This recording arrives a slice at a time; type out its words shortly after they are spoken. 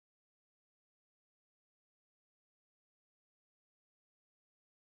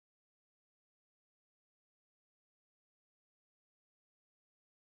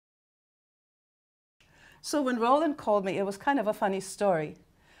So when Roland called me, it was kind of a funny story.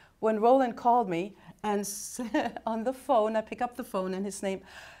 When Roland called me and on the phone, I pick up the phone and his name,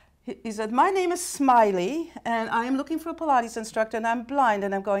 he said, "My name is Smiley and I am looking for a Pilates instructor and I'm blind."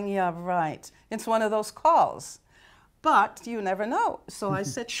 And I'm going, "Yeah, right. It's one of those calls. But you never know." So I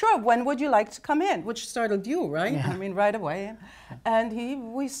said, "Sure, when would you like to come in?" Which startled you, right? Yeah. I mean, right away.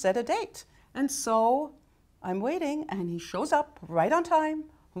 And we set a date. And so I'm waiting and he shows up right on time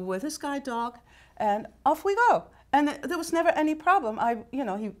with his guide dog and off we go. And there was never any problem.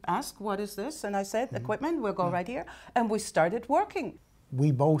 He asked, "What is this?" And I said, "Equipment, we'll go right here." And we started working.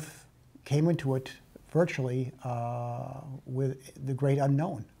 We both came into it virtually with the great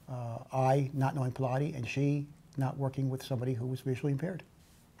unknown. I not knowing Pilates and she not working with somebody who was visually impaired.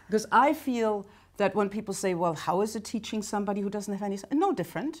 Because I feel that when people say, "Well, how is it teaching somebody who doesn't have any?" No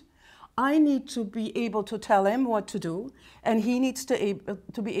different. I need to be able to tell him what to do, and he needs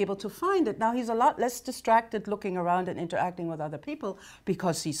to be able to find it. Now, he's a lot less distracted looking around and interacting with other people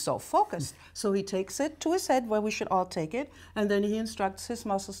because he's so focused. So he takes it to his head where we should all take it, and then he instructs his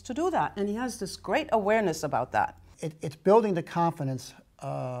muscles to do that. And he has this great awareness about that. It's building the confidence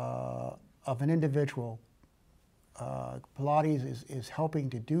of an individual. Pilates is helping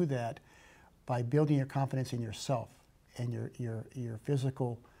to do that by building your confidence in yourself and your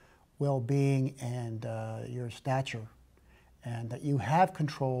physical well-being and your stature, and that you have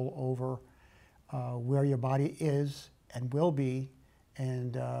control over where your body is and will be,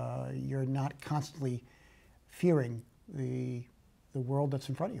 and you're not constantly fearing the world that's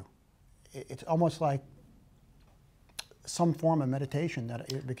in front of you. It's almost like some form of meditation,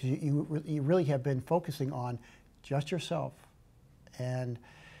 because you really have been focusing on just yourself and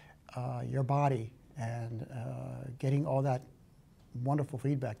your body, and getting all that wonderful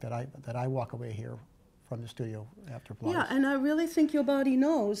feedback that I walk away here from the studio after Pilates. Yeah, and I really think your body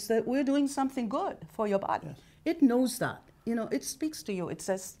knows that we're doing something good for your body. Yes. It knows that. It speaks to you. It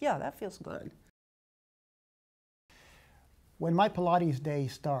says, "Yeah, that feels good." When my Pilates day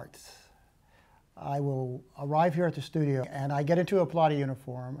starts, I will arrive here at the studio and I get into a Pilates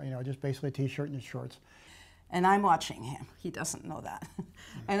uniform, just basically a t-shirt and shorts. And I'm watching him. He doesn't know that.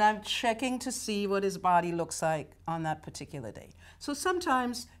 And I'm checking to see what his body looks like on that particular day. So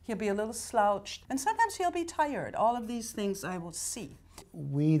sometimes he'll be a little slouched, and sometimes he'll be tired. All of these things I will see.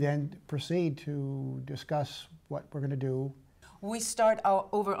 We then proceed to discuss what we're going to do. We start out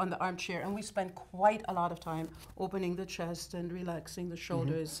over on the armchair, and we spend quite a lot of time opening the chest and relaxing the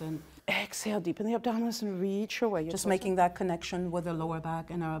shoulders, and exhale, deepen the abdominals and reach away. Just making that connection with the lower back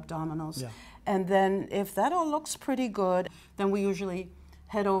and our abdominals. Yeah. And then if that all looks pretty good, then we usually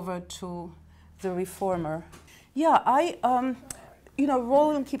head over to the reformer. Yeah,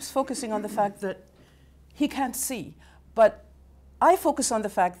 Roland keeps focusing on the fact that he can't see, but I focus on the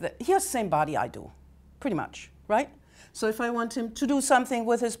fact that he has the same body I do, pretty much, right? So if I want him to do something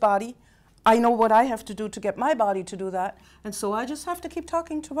with his body, I know what I have to do to get my body to do that. And so I just have to keep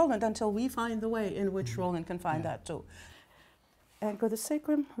talking to Roland until we find the way in which Roland can find that too. Anchor the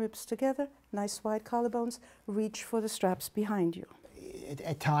sacrum, ribs together, nice wide collarbones, reach for the straps behind you.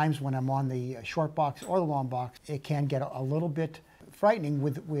 At times when I'm on the short box or the long box, it can get a little bit frightening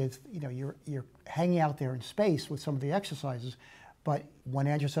with you're hanging out there in space with some of the exercises. But when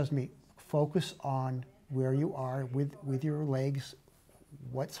Andrew says to me, focus on where you are with your legs,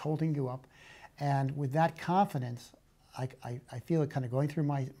 what's holding you up, and with that confidence, I feel it kind of going through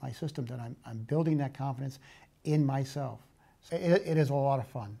my system that I'm building that confidence in myself. So it is a lot of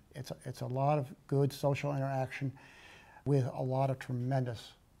fun. It's a lot of good social interaction with a lot of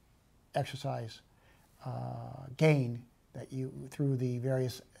tremendous exercise gain that you through the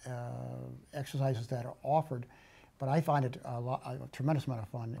various exercises that are offered. But I find it a tremendous amount of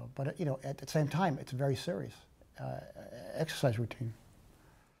fun. But at the same time, it's a very serious exercise routine.